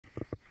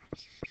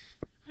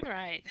All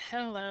right,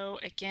 hello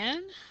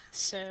again.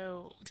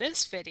 So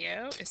this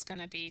video is going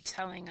to be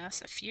telling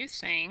us a few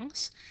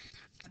things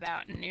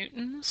about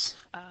Newton's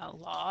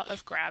law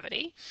of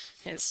gravity,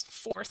 his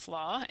fourth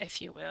law,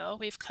 if you will.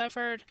 We've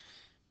covered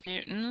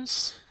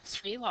Newton's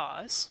three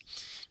laws.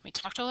 We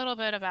talked a little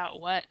bit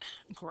about what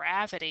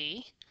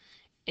gravity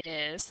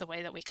is, the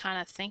way that we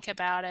kind of think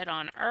about it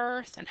on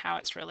Earth and how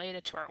it's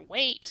related to our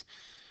weight.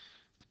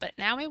 But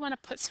now we want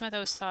to put some of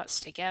those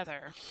thoughts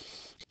together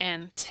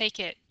and take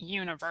it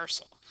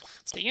universal.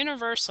 So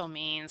universal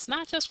means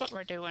not just what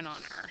we're doing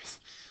on Earth,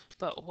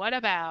 but what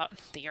about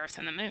the Earth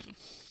and the Moon,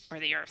 or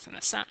the Earth and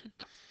the Sun?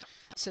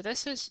 So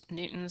this is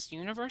Newton's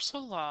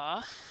universal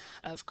law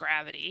of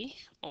gravity,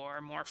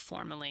 or more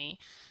formally,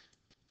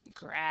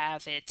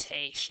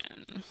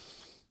 gravitation.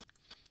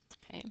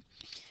 Okay?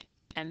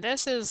 And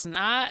this is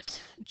not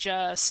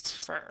just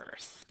for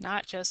Earth,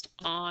 not just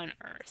on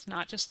Earth,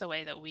 not just the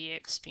way that we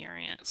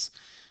experience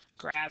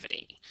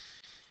gravity.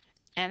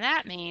 And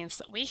that means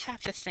that we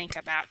have to think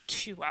about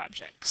two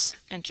objects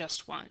and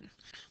just one.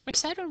 We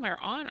said when we're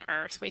on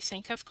Earth, we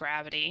think of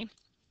gravity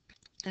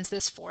as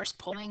this force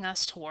pulling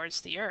us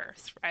towards the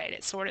Earth, right?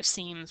 It sort of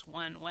seems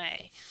one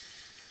way.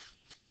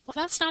 Well,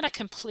 that's not a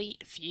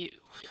complete view.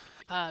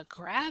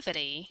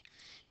 Gravity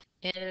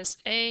is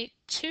a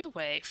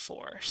two-way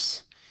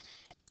force.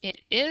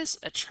 It is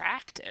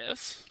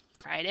attractive,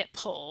 right? It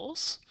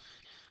pulls.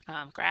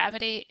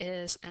 Gravity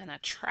is an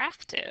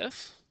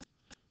attractive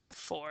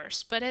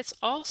force, but it's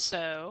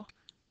also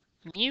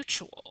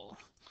mutual.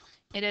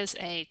 It is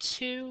a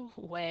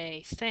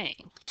two-way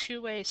thing,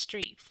 two-way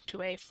street,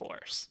 two-way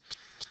force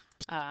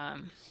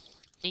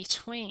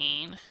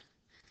between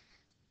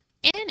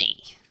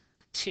any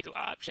two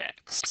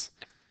objects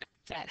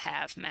that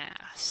have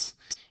mass.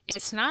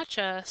 It's not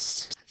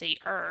just the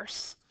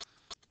Earth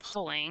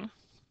pulling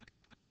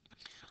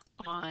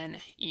on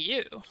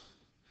you.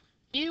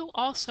 You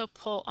also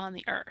pull on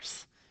the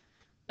Earth.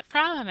 The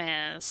problem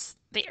is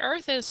the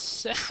Earth is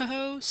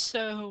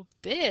so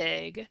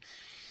big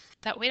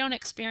that we don't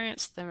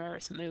experience the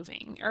Earth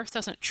moving. Earth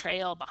doesn't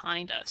trail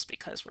behind us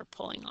because we're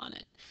pulling on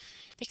it,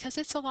 because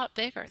it's a lot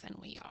bigger than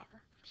we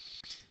are.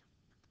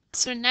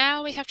 So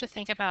now we have to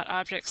think about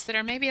objects that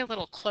are maybe a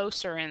little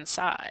closer in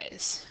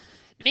size.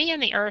 Me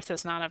and the Earth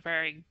is not a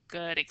very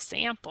good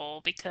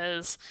example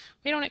because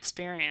we don't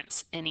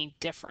experience any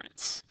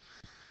difference.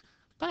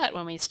 But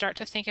when we start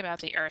to think about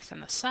the Earth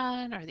and the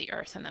Sun, or the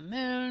Earth and the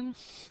Moon,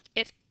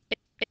 it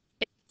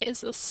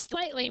is a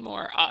slightly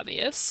more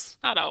obvious,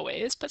 not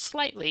always, but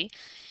slightly,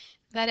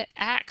 that it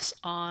acts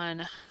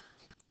on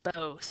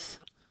both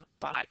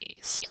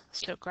bodies.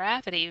 So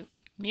gravity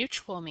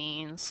mutual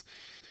means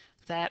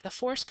that the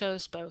force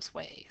goes both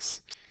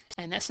ways.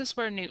 And this is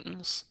where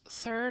Newton's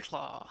third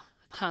law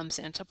comes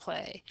into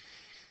play,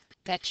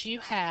 that you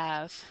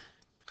have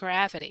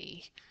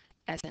gravity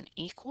as an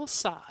equal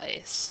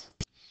size,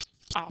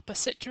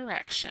 opposite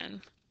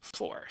direction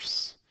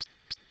force.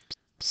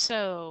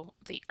 So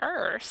the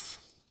Earth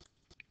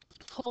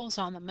pulls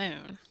on the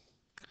Moon,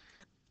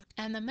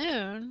 and the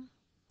Moon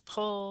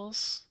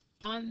pulls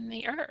on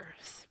the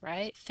Earth,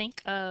 right?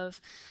 Think of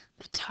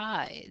the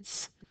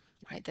tides,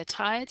 right? The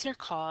tides are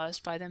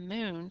caused by the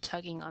Moon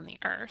tugging on the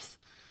Earth.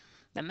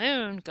 The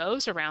Moon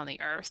goes around the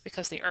Earth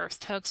because the Earth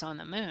tugs on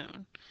the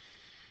Moon.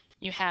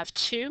 You have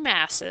two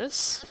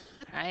masses,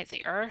 right?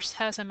 The Earth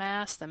has a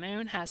mass, the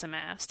Moon has a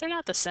mass. They're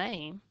not the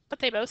same, but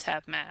they both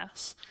have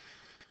mass.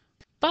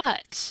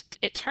 But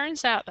it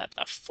turns out that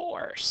the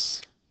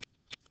force,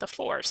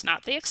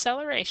 not the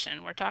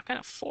acceleration, we're talking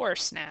a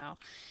force now,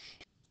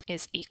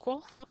 is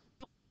equal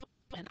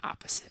and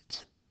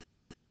opposite.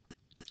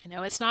 I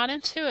know it's not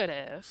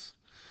intuitive,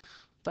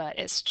 but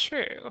it's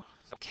true.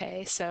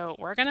 Okay, so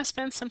we're going to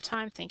spend some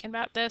time thinking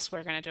about this.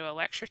 We're going to do a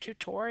lecture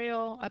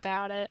tutorial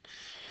about it.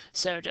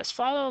 So just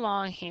follow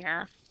along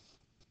here.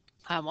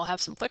 We'll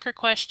have some clicker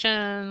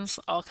questions,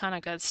 all kind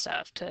of good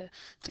stuff to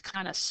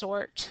kind of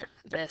sort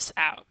this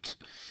out,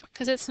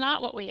 because it's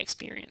not what we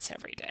experience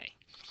every day.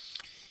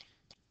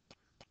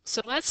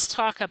 So let's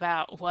talk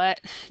about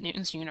what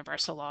Newton's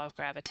universal law of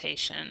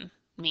gravitation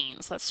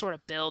means. Let's sort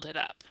of build it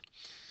up.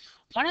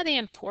 One of the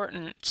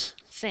important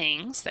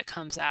things that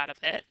comes out of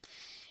it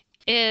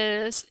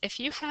is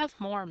if you have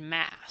more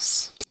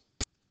mass,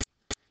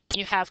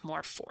 you have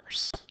more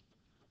force.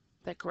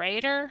 The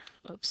greater,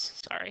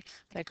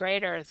 the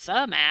greater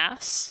the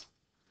mass,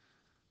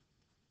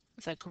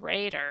 the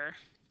greater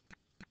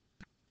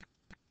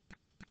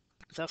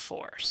the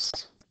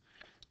force.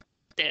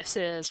 This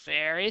is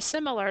very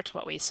similar to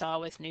what we saw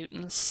with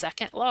Newton's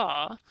second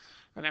law.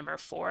 Remember,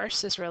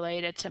 force is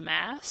related to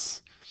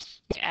mass.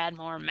 You add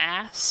more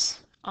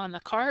mass on the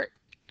cart,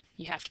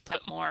 you have to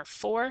put more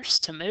force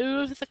to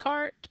move the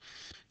cart.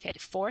 Okay,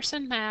 force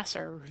and mass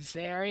are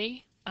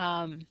very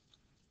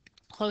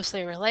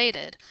closely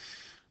related.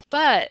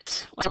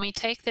 But when we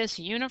take this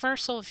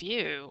universal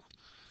view,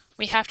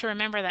 we have to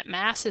remember that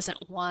mass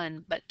isn't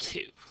one, but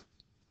two,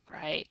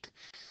 right?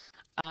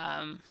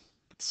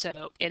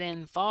 So it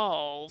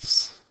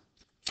involves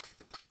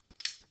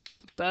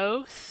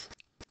both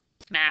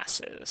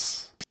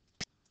masses.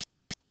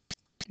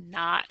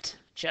 not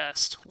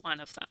just one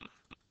of them.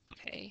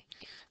 Okay,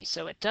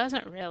 so it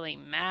doesn't really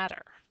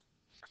matter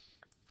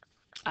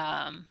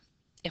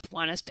if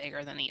one is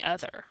bigger than the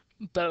other.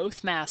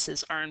 Both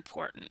masses are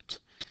important.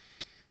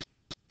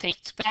 Think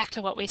back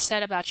to what we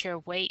said about your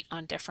weight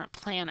on different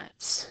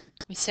planets.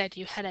 We said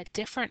you had a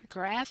different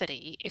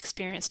gravity,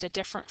 experienced a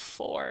different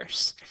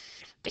force,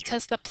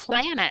 because the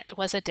planet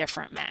was a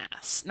different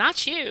mass.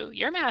 Not you.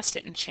 Your mass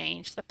didn't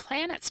change. The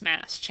planet's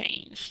mass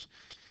changed.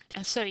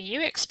 And so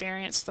you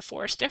experienced the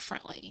force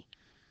differently.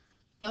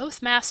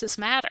 Both masses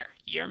matter,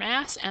 your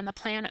mass and the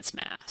planet's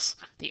mass,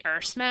 the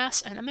Earth's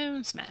mass and the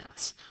Moon's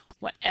mass,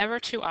 whatever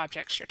two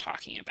objects you're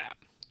talking about,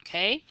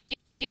 okay?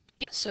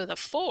 So the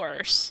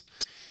force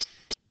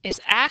is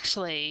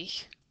actually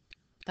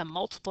the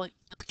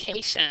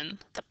multiplication,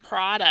 the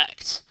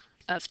product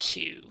of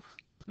two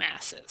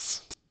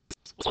masses.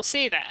 We'll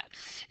see that.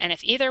 And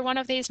if either one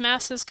of these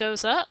masses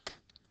goes up,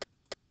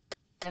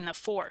 then the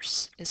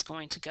force is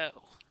going to go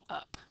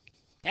up,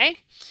 okay?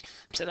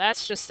 So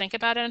that's just think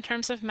about it in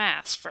terms of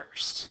mass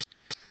first.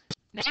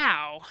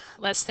 Now,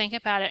 let's think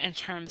about it in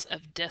terms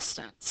of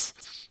distance,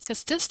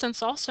 because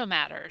distance also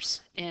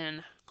matters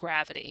in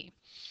gravity.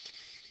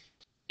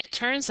 It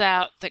turns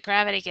out that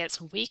gravity gets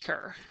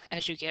weaker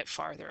as you get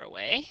farther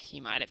away.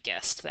 You might have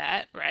guessed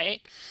that,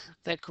 right?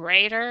 The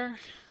greater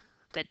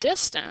the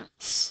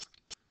distance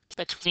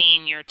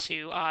between your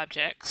two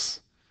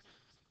objects,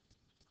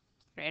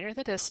 greater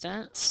the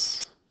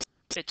distance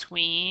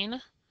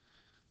between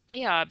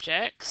the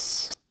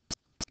objects,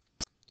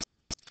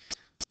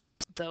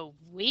 the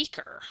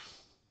weaker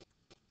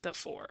the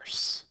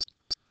force.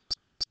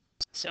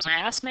 So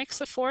mass makes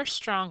the force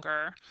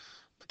stronger,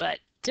 but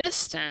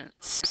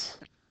distance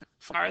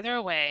farther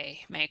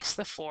away makes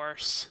the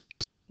force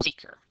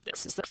weaker.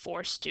 This is the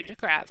force due to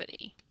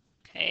gravity.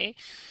 Okay,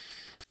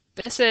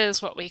 this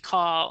is what we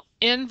call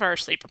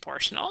inversely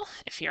proportional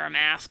if you're a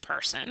math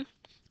person.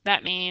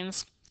 That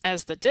means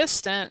as the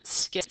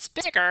distance gets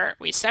bigger,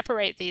 we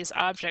separate these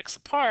objects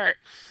apart,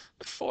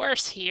 the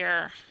force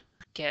here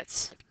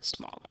gets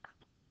smaller.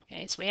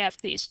 Okay, so we have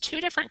these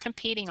two different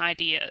competing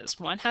ideas.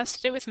 One has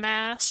to do with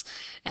mass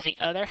and the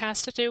other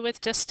has to do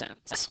with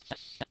distance.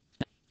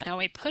 Now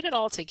we put it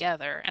all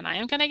together, and I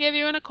am going to give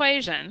you an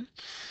equation,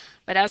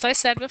 but as I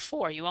said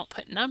before, you won't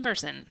put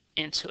numbers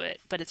into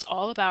it, but it's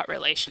all about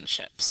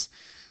relationships.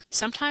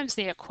 Sometimes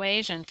the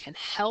equation can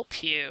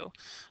help you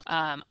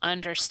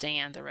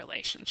understand the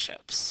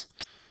relationships.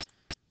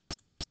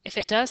 If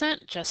it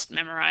doesn't, just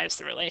memorize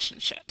the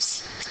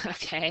relationships.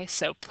 Okay,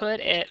 so put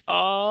it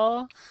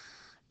all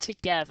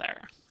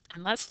together.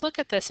 And let's look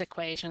at this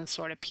equation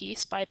sort of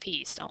piece by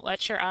piece. Don't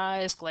let your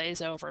eyes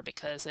glaze over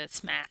because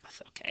it's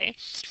math, okay?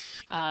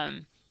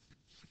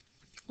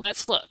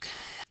 Let's look.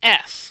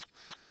 F,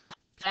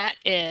 that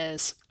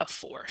is a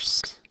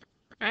force,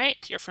 right?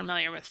 You're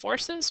familiar with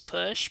forces,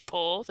 push,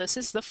 pull. This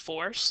is the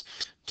force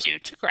due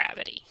to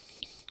gravity,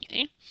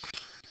 okay?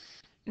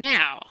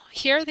 Now,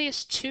 here are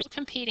these two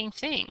competing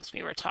things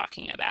we were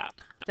talking about.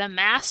 The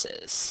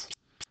masses,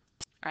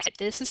 right?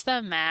 This is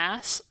the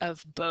mass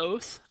of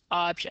both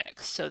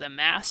objects. So the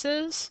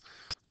masses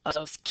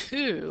of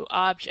two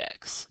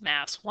objects,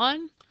 mass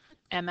 1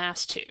 and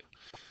mass 2.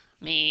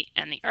 Me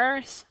and the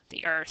Earth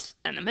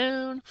and the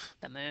Moon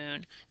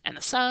and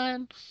the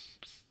Sun,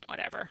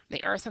 whatever.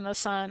 The Earth and the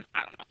Sun,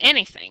 I don't know,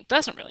 anything,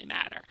 doesn't really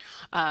matter.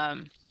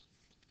 And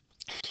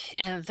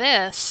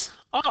this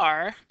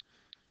R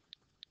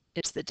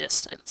is the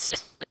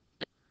distance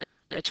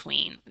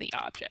between the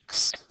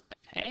objects,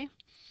 okay?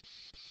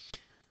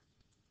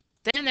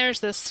 Then there's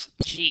this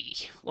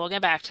G. We'll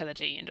get back to the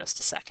G in just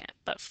a second.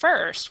 But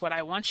first, what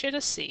I want you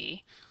to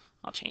see,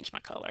 I'll change my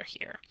color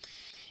here,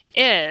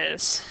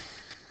 is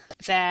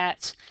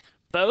that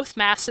both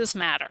masses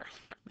matter.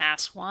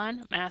 Mass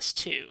 1, mass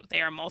 2.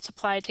 They are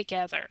multiplied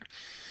together.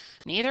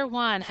 Neither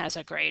one has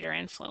a greater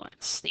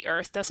influence. The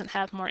Earth doesn't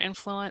have more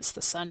influence.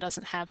 The Sun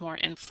doesn't have more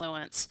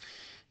influence.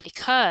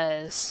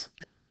 Because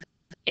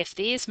if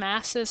these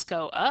masses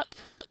go up,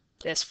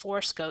 this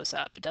force goes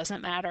up. It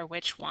doesn't matter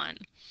which one.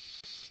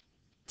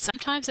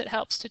 Sometimes it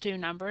helps to do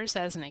numbers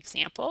as an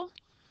example.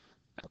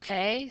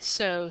 Okay,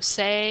 so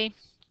say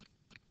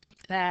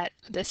that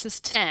this is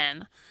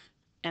 10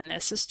 and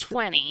this is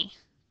 20.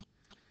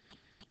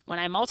 When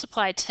I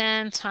multiply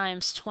 10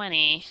 times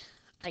 20,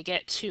 I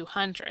get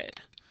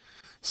 200.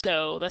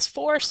 So this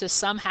force is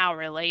somehow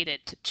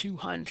related to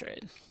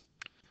 200.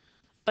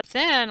 But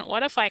then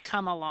what if I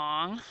come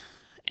along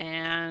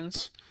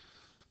and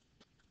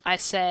I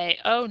say,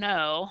 oh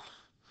no,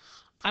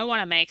 I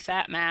want to make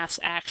that mass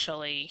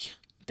actually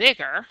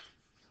bigger,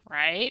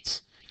 right?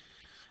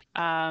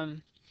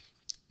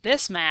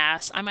 This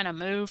mass, I'm going to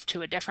move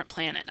to a different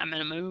planet. I'm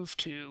going to move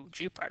to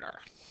Jupiter.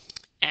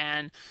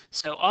 And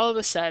so all of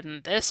a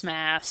sudden, this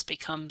mass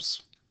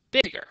becomes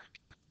bigger,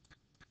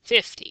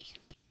 50.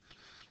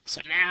 So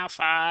now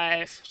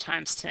 5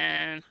 times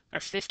 10, or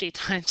 50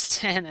 times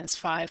 10 is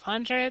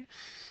 500.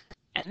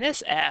 And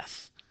this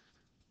F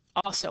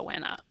also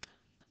went up.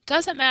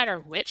 Doesn't matter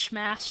which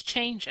mass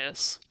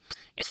changes.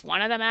 If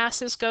one of the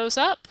masses goes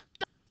up,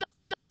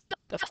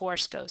 the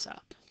force goes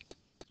up.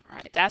 All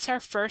right, that's our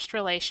first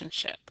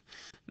relationship.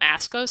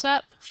 Mass goes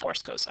up,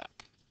 force goes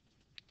up.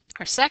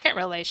 Our second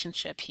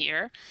relationship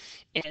here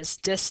is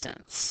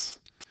distance.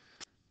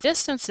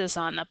 Distance is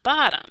on the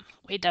bottom.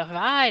 We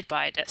divide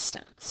by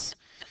distance.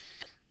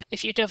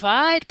 If you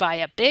divide by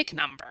a big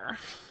number,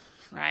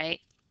 right,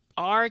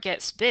 r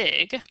gets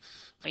big,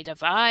 we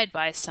divide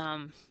by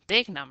some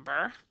big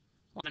number,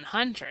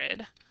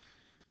 100,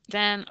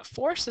 then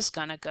force is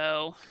going to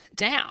go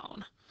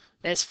down.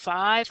 This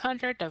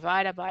 500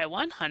 divided by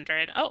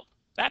 100, oh,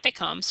 that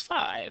becomes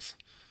 5,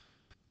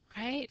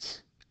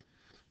 right?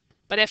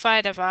 But if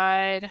I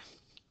divide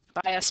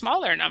by a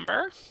smaller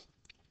number,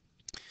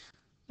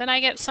 then I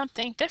get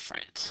something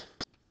different.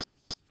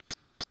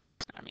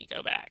 Let me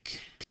go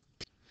back.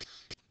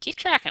 Keep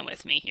tracking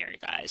with me here,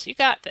 guys. You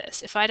got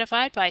this. If I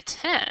divide by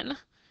 10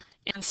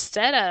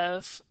 instead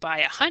of by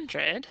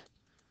 100,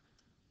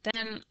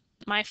 then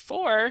my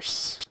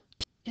force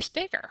is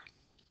bigger.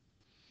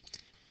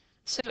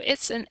 So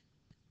it's an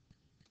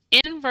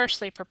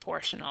inversely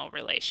proportional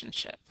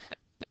relationship.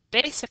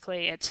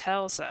 Basically, it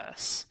tells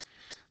us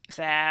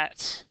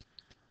that,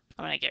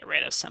 I'm going to get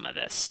rid of some of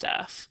this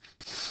stuff.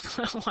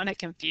 I don't want to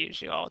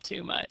confuse you all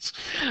too much.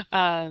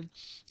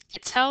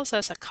 It tells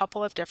us a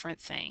couple of different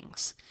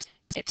things.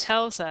 It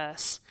tells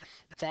us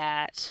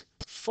that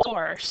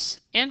force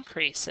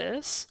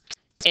increases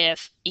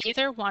if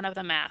either one of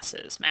the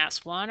masses,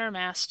 mass 1 or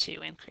mass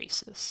 2,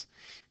 increases.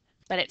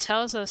 But it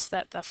tells us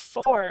that the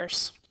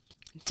force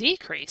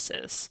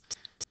decreases,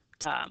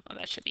 well,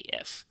 that should be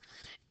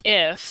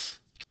if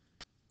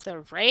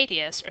the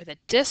radius or the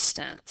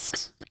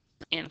distance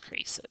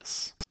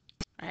increases,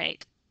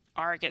 right?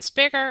 R gets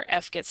bigger,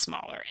 F gets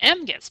smaller.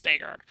 M gets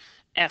bigger,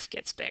 F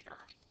gets bigger.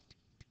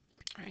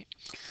 All right.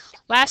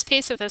 Last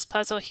piece of this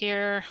puzzle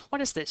here,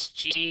 what is this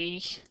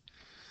G?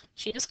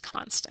 G is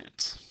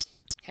constant.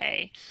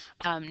 Okay.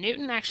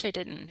 Newton actually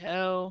didn't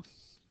know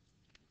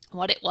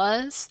what it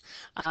was.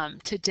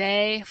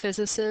 Today,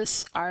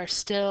 physicists are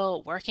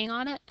still working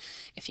on it.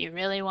 If you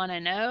really want to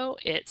know,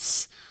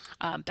 it's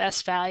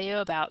best value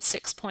about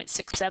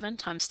 6.67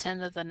 times 10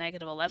 to the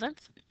negative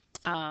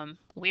 11th.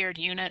 Weird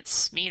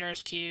units,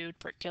 meters cubed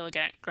per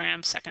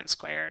kilogram, second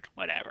squared,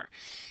 whatever.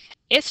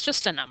 It's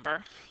just a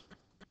number.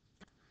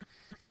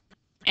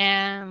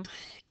 And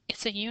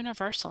it's a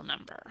universal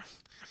number.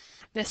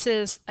 This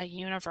is a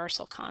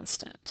universal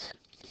constant.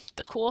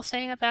 The cool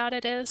thing about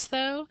it is,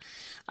 though,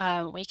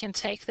 we can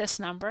take this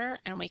number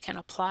and we can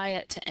apply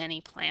it to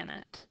any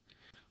planet.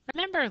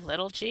 Remember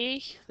little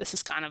g? This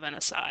is kind of an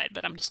aside,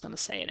 but I'm just going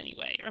to say it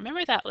anyway.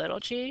 Remember that little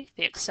g,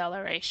 the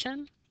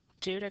acceleration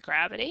due to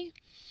gravity?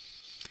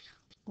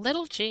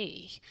 Little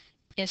g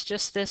is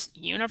just this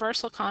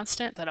universal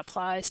constant that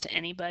applies to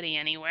anybody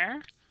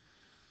anywhere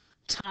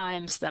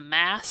times the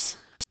mass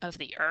of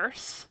the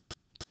Earth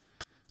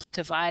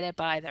divided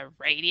by the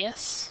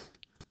radius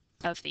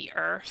of the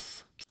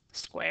Earth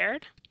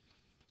squared.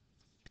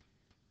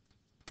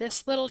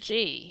 This little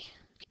g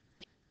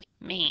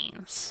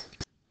means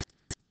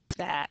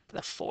that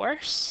the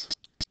force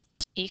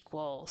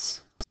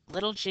equals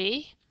little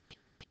g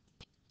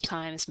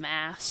times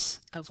mass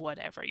of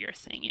whatever your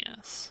thing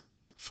is.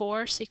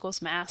 Force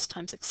equals mass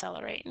times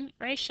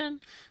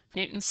acceleration,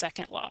 Newton's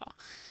second law.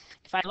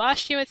 If I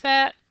lost you with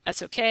that,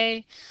 that's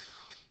okay.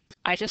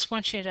 I just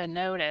want you to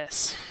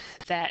notice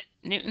that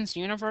Newton's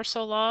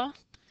universal law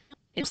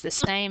is the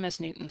same as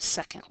Newton's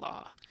second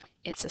law.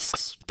 It's a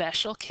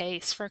special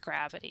case for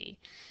gravity,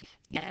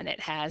 and it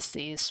has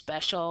these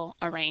special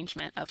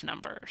arrangement of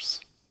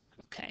numbers.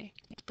 Okay,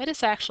 but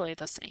it's actually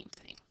the same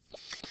thing.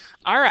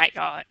 All right,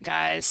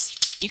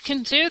 guys, you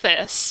can do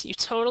this. You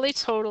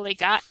totally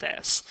got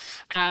this.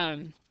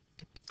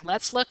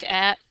 Let's look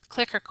at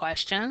clicker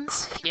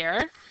questions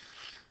here.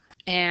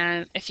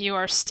 And if you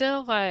are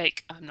still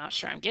like, I'm not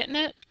sure I'm getting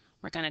it,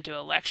 we're going to do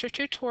a lecture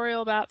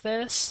tutorial about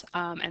this,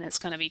 and it's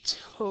going to be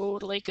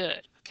totally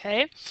good,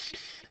 okay?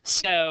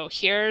 So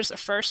here's the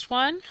first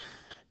one.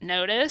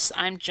 Notice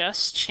I'm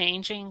just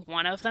changing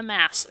one of the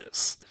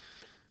masses.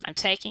 I'm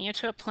taking you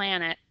to a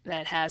planet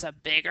that has a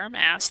bigger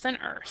mass than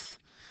Earth.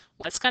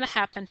 What's going to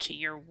happen to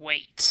your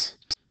weight?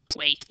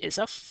 Weight is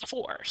a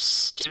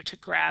force due to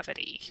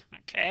gravity,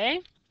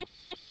 okay?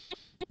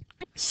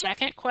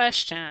 Second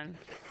question.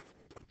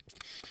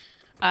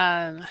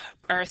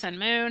 Earth and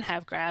Moon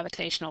have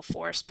gravitational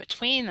force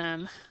between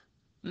them.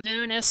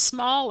 Moon is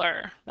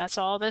smaller. That's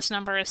all this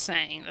number is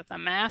saying, that the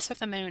mass of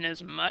the Moon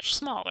is much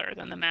smaller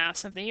than the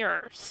mass of the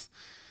Earth.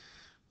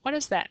 What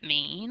does that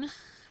mean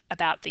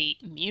about the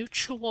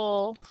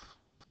mutual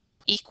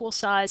equal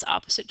size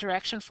opposite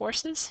direction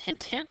forces?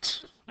 Hint,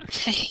 hint.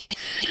 Okay.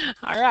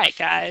 All right,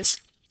 guys.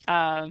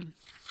 I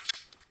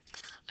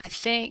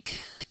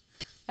think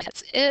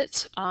that's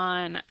it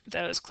on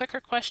those clicker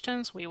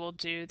questions. We will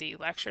do the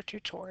lecture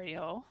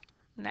tutorial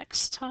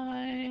next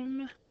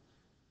time.